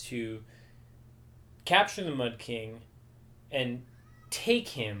is to capture the Mud King and take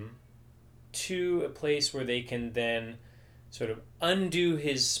him to a place where they can then sort of undo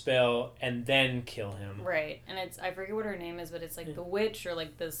his spell and then kill him. Right. And it's, I forget what her name is, but it's like the witch or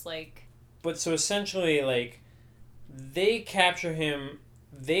like this like... But so essentially, like, they capture him,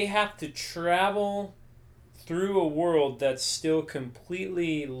 they have to travel through a world that's still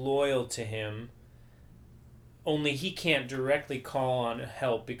completely loyal to him, only he can't directly call on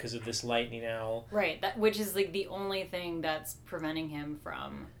help because of this lightning owl. Right, which is like the only thing that's preventing him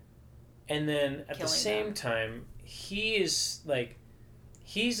from... And then at the same time, he is like,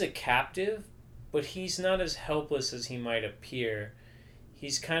 he's a captive, but he's not as helpless as he might appear.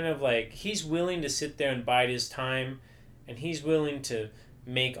 He's kind of like, he's willing to sit there and bide his time, and he's willing to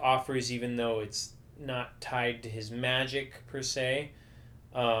make offers even though it's not tied to his magic per se.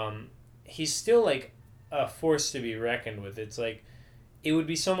 He's still like a force to be reckoned with. It's like, it would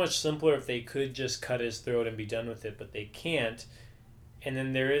be so much simpler if they could just cut his throat and be done with it, but they can't. And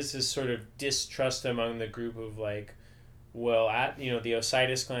then there is this sort of distrust among the group of like, well, the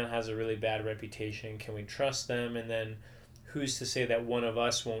Osiris clan has a really bad reputation. Can we trust them? And then who's to say that one of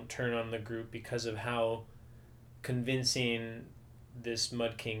us won't turn on the group because of how convincing this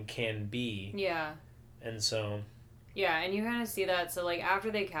Mud King can be? Yeah. And so... Yeah, and you kind of see that. So, like,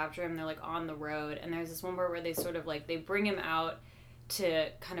 after they capture him, they're, like, on the road. And there's this one part where they sort of, like, they bring him out to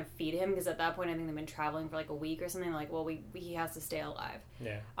kind of feed him, because at that point I think they've been traveling for like a week or something. Like, well, he has to stay alive.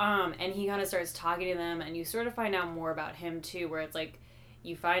 Yeah. And he kind of starts talking to them, and you sort of find out more about him too, where it's like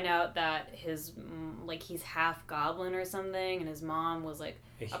you find out that his like he's half goblin or something, and his mom was like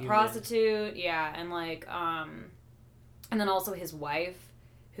a prostitute. Yeah, and like and then also his wife,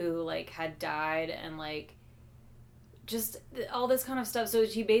 who like had died, and like just all this kind of stuff. So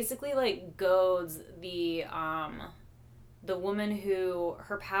she basically like goads the woman who,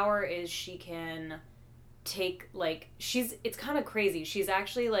 her power is she can take, like, it's kind of crazy. She's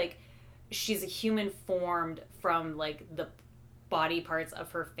actually like, she's a human formed from like the body parts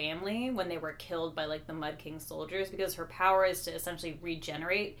of her family when they were killed by like the Mud King soldiers, because her power is to essentially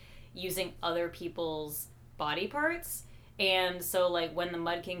regenerate using other people's body parts. And so like when the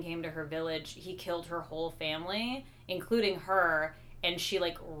Mud King came to her village, he killed her whole family, including her, and she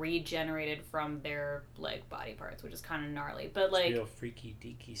like regenerated from their like body parts, which is kind of gnarly. But like, it's real freaky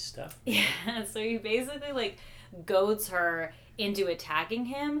deaky stuff. Yeah, so he basically like goads her into attacking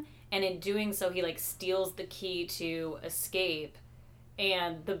him, and in doing so he like steals the key to escape.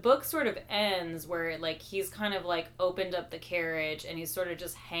 And the book sort of ends where like he's kind of like opened up the carriage and he's sort of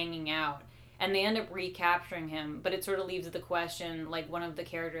just hanging out, and they end up recapturing him. But it sort of leaves the question, like one of the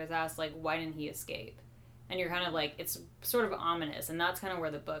characters asks, like, why didn't he escape? And you're kind of like, it's sort of ominous, and that's kind of where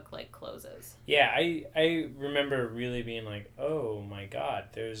the book like closes. Yeah, I remember really being like, oh my god,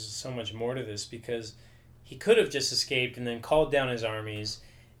 there's so much more to this, because he could have just escaped and then called down his armies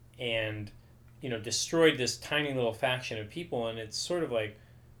and, you know, destroyed this tiny little faction of people. And it's sort of like,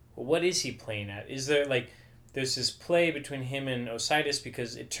 well, what is he playing at? Is there like, there's this play between him and Osiris,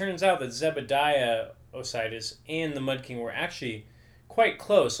 because it turns out that Zebediah Osiris and the Mud King were actually quite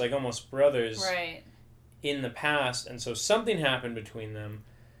close, like almost brothers. Right. In the past, and so something happened between them,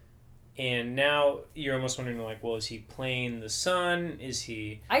 and now you're almost wondering, like, well, is he playing the sun? Is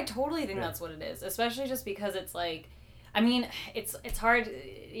he? I totally think that's what it is, especially just because it's like, I mean, it's hard,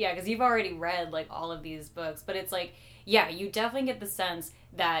 yeah, because you've already read like all of these books, but it's like, yeah, you definitely get the sense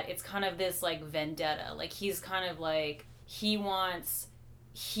that it's kind of this like vendetta, like he's kind of like he wants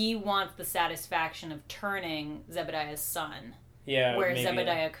the satisfaction of turning Zebediah's son, yeah, where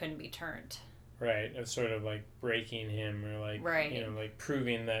Zebediah couldn't be turned. Right, of sort of like breaking him, or like, right, you know, like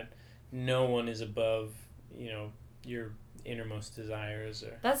proving that no one is above, you know, your innermost desires.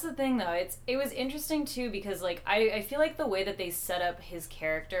 Or that's the thing, though. It was interesting too, because like I feel like the way that they set up his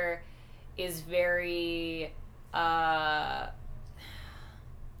character is very Poldarkian.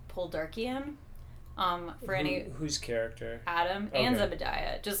 For any whose character? Adam and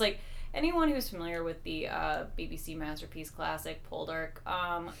Zebediah, just like. Anyone who's familiar with the BBC masterpiece classic Poldark,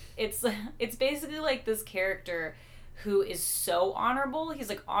 it's basically like this character who is so honorable. He's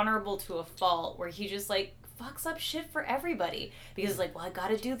like honorable to a fault, where he just like fucks up shit for everybody, because like, well, I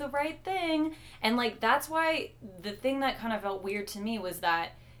gotta do the right thing. And like, that's why the thing that kind of felt weird to me was that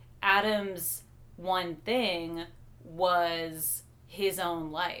Adam's one thing was his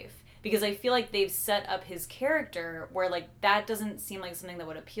own life. Because I feel like they've set up his character where, like, that doesn't seem like something that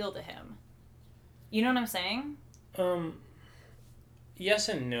would appeal to him. You know what I'm saying? Yes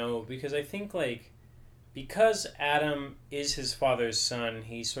and no, because I think, like, because Adam is his father's son,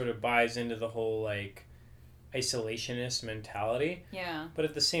 he sort of buys into the whole, like, isolationist mentality. Yeah. But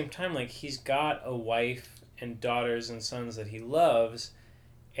at the same time, like, he's got a wife and daughters and sons that he loves,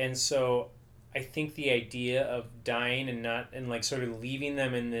 and so I think the idea of dying and like sort of leaving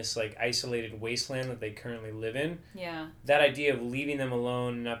them in this like isolated wasteland that they currently live in. Yeah. That idea of leaving them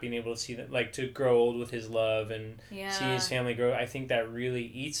alone and not being able to see them, like to grow old with his love and see his family grow, I think that really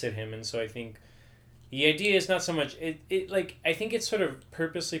eats at him. And so I think the idea is not so much it like, I think it's sort of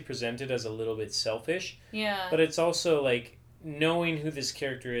purposely presented as a little bit selfish. Yeah. But it's also like, knowing who this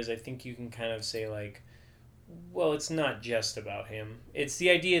character is, I think you can kind of say like, well, it's not just about him. It's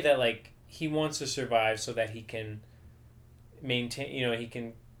the idea that like, he wants to survive so that he can maintain, you know, he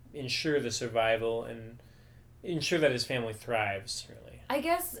can ensure the survival and ensure that his family thrives, really. I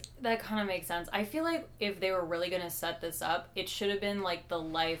guess that kind of makes sense. I feel like if they were really going to set this up, it should have been like the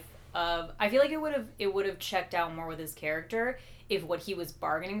life of, I feel like it would have checked out more with his character if what he was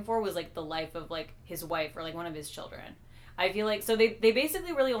bargaining for was like the life of like his wife or like one of his children. I feel like, so they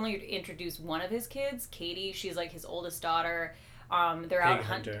basically really only introduced one of his kids, Katie. She's like his oldest daughter. They're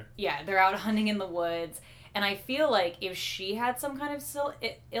out they're out hunting in the woods, and I feel like if she had some kind of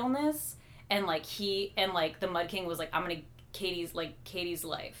illness, and like the Mud King was like, I'm gonna Katie's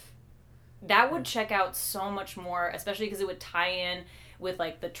life, that would check out so much more, especially because it would tie in with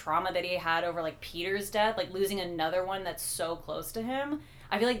like the trauma that he had over like Peter's death, like losing another one that's so close to him.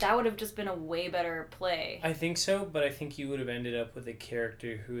 I feel like that would have just been a way better play. I think so, but I think you would have ended up with a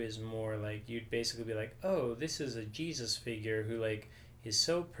character who is more like, you'd basically be like, oh, this is a Jesus figure who like is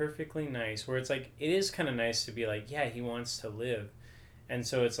so perfectly nice, where it's like, it is kind of nice to be like, yeah, he wants to live. And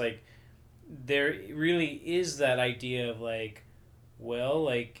so it's like, there really is that idea of like, well,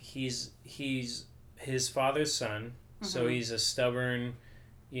 like he's his father's son, so he's a stubborn,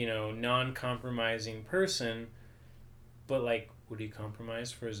 non-compromising person, but like, would he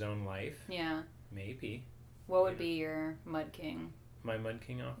compromise for his own life? Yeah. Maybe. What would be your Mud King? My Mud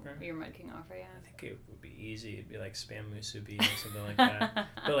King offer? Your Mud King offer, yeah. I think it would be easy. It'd be like spam musubi or something like that.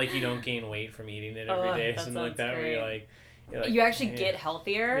 But like, you don't gain weight from eating it every day, something like that. Great. Where you're like, you actually get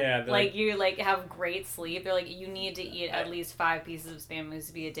healthier. Yeah, like you like have great sleep. They're like, you need to eat at least 5 pieces of spam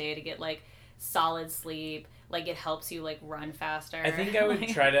musubi a day to get like solid sleep. Like it helps you like run faster. I think I would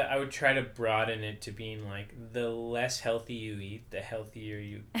try to broaden it to being like, the less healthy you eat, the healthier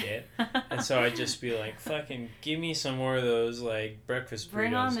you get. And so I'd just be like, fucking give me some more of those like breakfast burritos.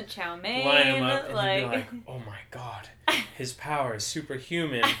 Bring on the chow mein. Line them up and then be like, oh my god, his power is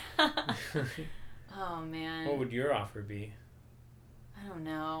superhuman. Oh man. What would your offer be? I don't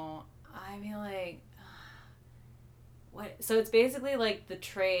know. I mean, like, what? So it's basically like the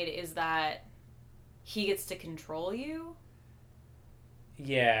trade is that he gets to control you.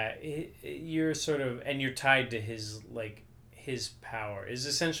 Yeah, you're sort of, and you're tied to his power. Is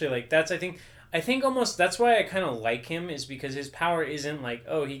essentially like, that's I think almost that's why I kind of like him, is because his power isn't like,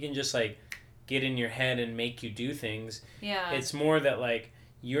 oh, he can just like get in your head and make you do things. Yeah. It's more that like,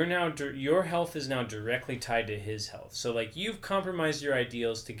 your health is now directly tied to his health. So like, you've compromised your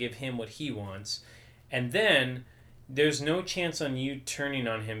ideals to give him what he wants, and then there's no chance on you turning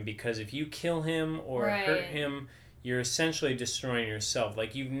on him, because if you kill him or hurt him, you're essentially destroying yourself.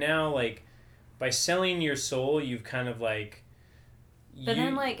 Like, you've now like, by selling your soul, you've kind of like. But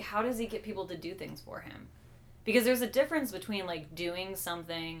then like, how does he get people to do things for him? Because there's a difference between like doing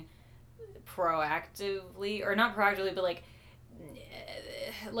something proactively, or not proactively, but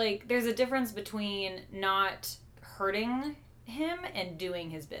like there's a difference between not hurting him and doing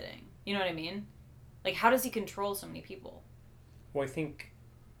his bidding. You know what I mean? Like, how does he control so many people? Well, I think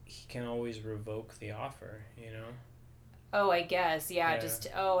he can always revoke the offer, Oh, I guess. Yeah,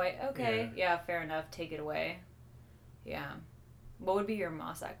 Yeah. okay. Yeah, fair enough. Take it away. Yeah. What would be your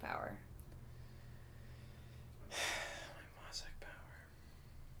Mossack power? My Mossack power.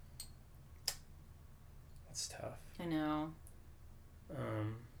 That's tough. I know.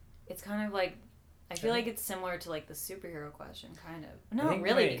 It's kind of like, I feel like it's similar to like the superhero question, kind of. No,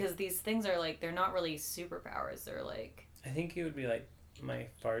 really, because these things are like, they're not really superpowers. They're like. I think it would be like, my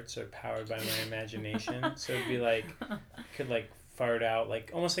farts are powered by my imagination. So it'd be like, could like fart out,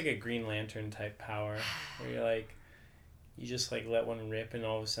 like almost like a Green Lantern type power, where you're like, you just like let one rip, and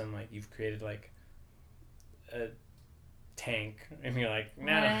all of a sudden like you've created like a tank, and you're like,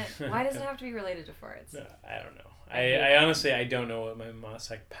 nah. Why does it have to be related to farts? No, I don't know. I honestly, I don't know what my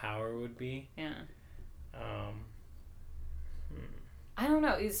Mossack power would be. Yeah. I don't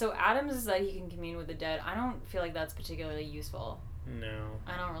know. So Adams is that he can commune with the dead. I don't feel like that's particularly useful. No.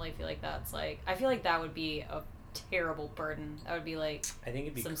 I don't really feel like that's like. I feel like that would be a terrible burden. That would be like. I think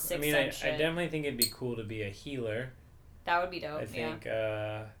it'd be. Some I mean, I definitely think it'd be cool to be a healer. That would be dope. I think.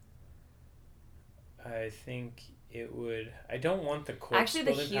 I think it would. I don't want the corpse.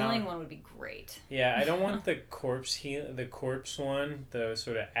 Actually, the healing one would be great. Yeah, I don't want the the corpse one. The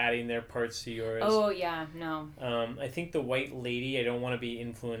sort of adding their parts to yours. Oh yeah, no. I think the white lady. I don't want to be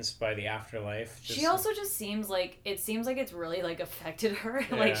influenced by the afterlife. She also just seems like it's really like affected her.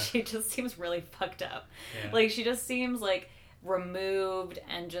 Yeah. Like she just seems really fucked up. Yeah. Like she just seems like removed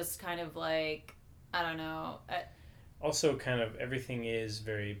and just kind of like I don't know. Also, kind of everything is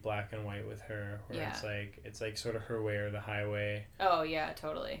very black and white with her, where Yeah. it's like sort of her way or the highway. Oh yeah,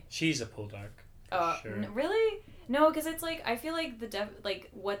 totally. She's a Poldark. Sure. Really? No, because it's like I feel like like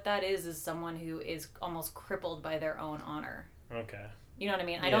what that is someone who is almost crippled by their own honor. Okay. You know what I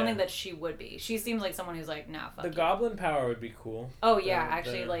mean? I don't think that she would be. She seems like someone who's like, nah, fuck the you. Goblin power would be cool. Oh yeah,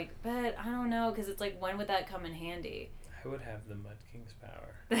 actually, like, but I don't know, because it's like, when would that come in handy? I would have the Mud King's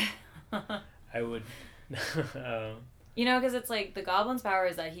power. I would. You know, because it's like the Goblin's power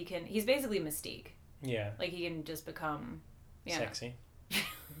is that he's basically Mystique. Yeah. Like he can just become sexy.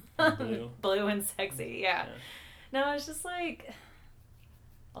 Blue and sexy, yeah. No, it's just like.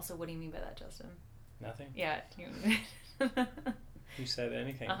 Also, what do you mean by that, Justin? Nothing. Yeah. Who said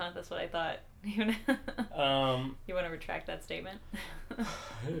anything? That's what I thought. You want to retract that statement?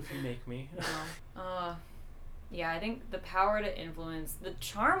 If you make me. Yeah, I think the power to influence, the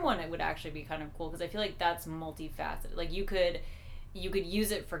charm one, it would actually be kind of cool, because I feel like that's multifaceted. Like, you could you could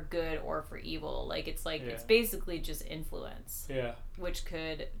use it for good or for evil. Like, it's basically just influence. Yeah. Which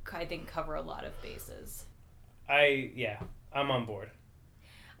could, I think, cover a lot of bases. I'm on board.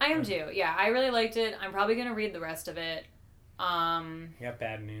 I am too. Yeah, I really liked it. I'm probably going to read the rest of it. I got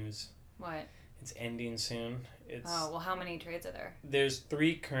bad news. What? It's ending soon. How many trades are there? There's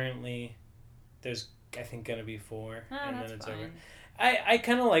 3 currently. There's, I think, going to be 4. And that's then it's fine. over. I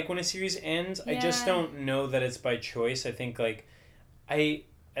kind of like when a series ends. Yeah. I just don't know that it's by choice. I think,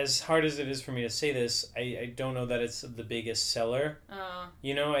 as hard as it is for me to say this, I don't know that it's the biggest seller.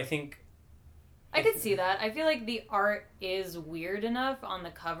 I think... I could see that. I feel like the art is weird enough on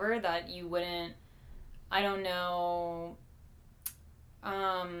the cover that you wouldn't... I don't know...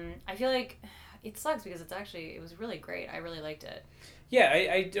 I feel like it sucks because it was really great. I really liked it. Yeah,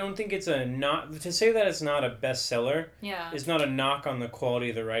 I don't think it's to say that it's not a bestseller. Yeah. Is not a knock on the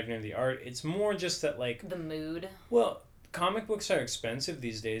quality of the writing or the art. It's more just that, the mood. Well, comic books are expensive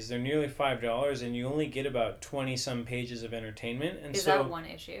these days. They're nearly $5 and you only get about 20 some pages of entertainment. And Is that one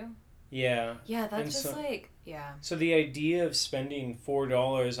issue? Yeah. Yeah, that's just yeah. So the idea of spending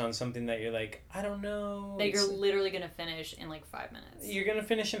 $4 on something that you're like, I don't know. That you're literally going to finish in 5 minutes. You're going to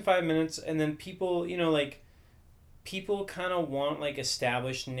finish in 5 minutes and then people, people kind of want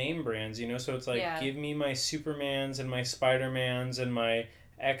established name brands, so it's give me my Supermans and my Spider-Mans and my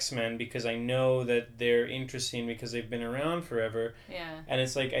X-Men because I know that they're interesting because they've been around forever. Yeah. And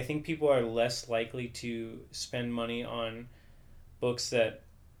it's I think people are less likely to spend money on books that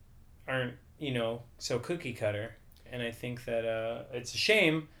aren't, so cookie cutter. And I think that it's a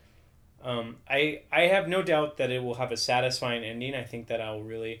shame. I have no doubt that it will have a satisfying ending. I think that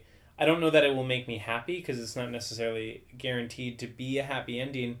I don't know that it will make me happy because it's not necessarily guaranteed to be a happy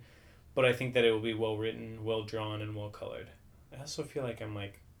ending, but I think that it will be well written, well drawn, and well colored. I also feel like I'm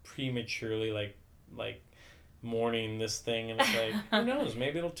prematurely mourning this thing, and it's who knows,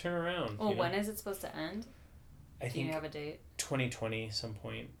 maybe it'll turn around. Well, when is it supposed to end? I think do you have a date? 2020 some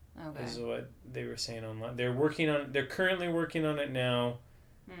point. Okay. Is what they were saying online. They're currently working on it now.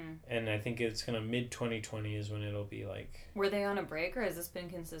 And I think it's gonna mid-2020 is when it'll be Were they on a break or has this been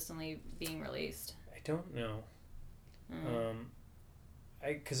consistently being released? I don't know.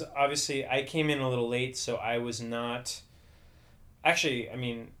 Because obviously I came in a little late, so I was not. Actually, I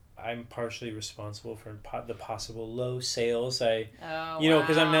mean, I'm partially responsible for the possible low sales.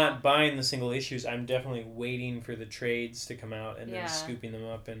 Because I'm not buying the single issues. I'm definitely waiting for the trades to come out and then scooping them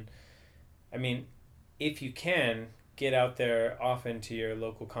up. And I mean, if you can, get out there often to your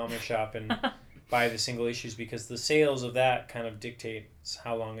local comic shop and buy the single issues because the sales of that kind of dictates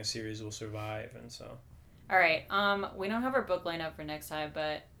how long a series will survive. And so. All right. We don't have our book lined up for next time,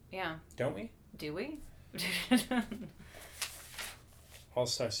 but yeah. Don't we? Do we?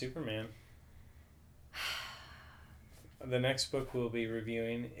 All-Star Superman. The next book we'll be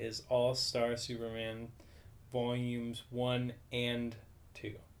reviewing is All-Star Superman Volumes 1 and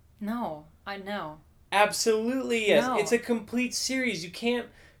 2. No, I know. Absolutely, yes. No. It's a complete series. You can't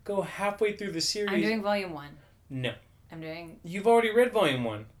go halfway through the series. I'm doing Volume 1. No. I'm You've already read Volume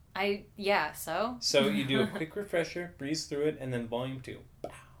 1. So? So you do a quick refresher, breeze through it, and then Volume 2.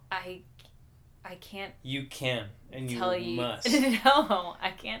 I can't. You can, and you must. No,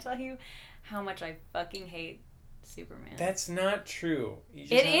 I can't tell you how much I fucking hate Superman. That's not true.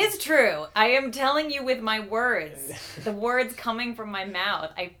 It is true. I am telling you with my words. The words coming from my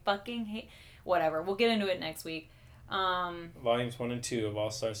mouth. I fucking hate... Whatever. We'll get into it next week. Volumes 1 and 2 of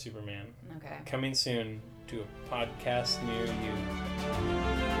All-Star Superman. Okay. Coming soon to a podcast near you.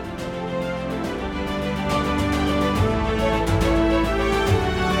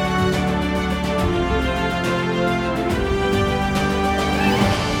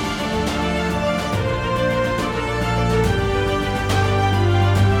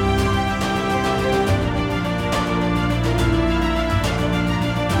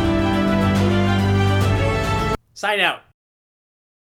 Sign out.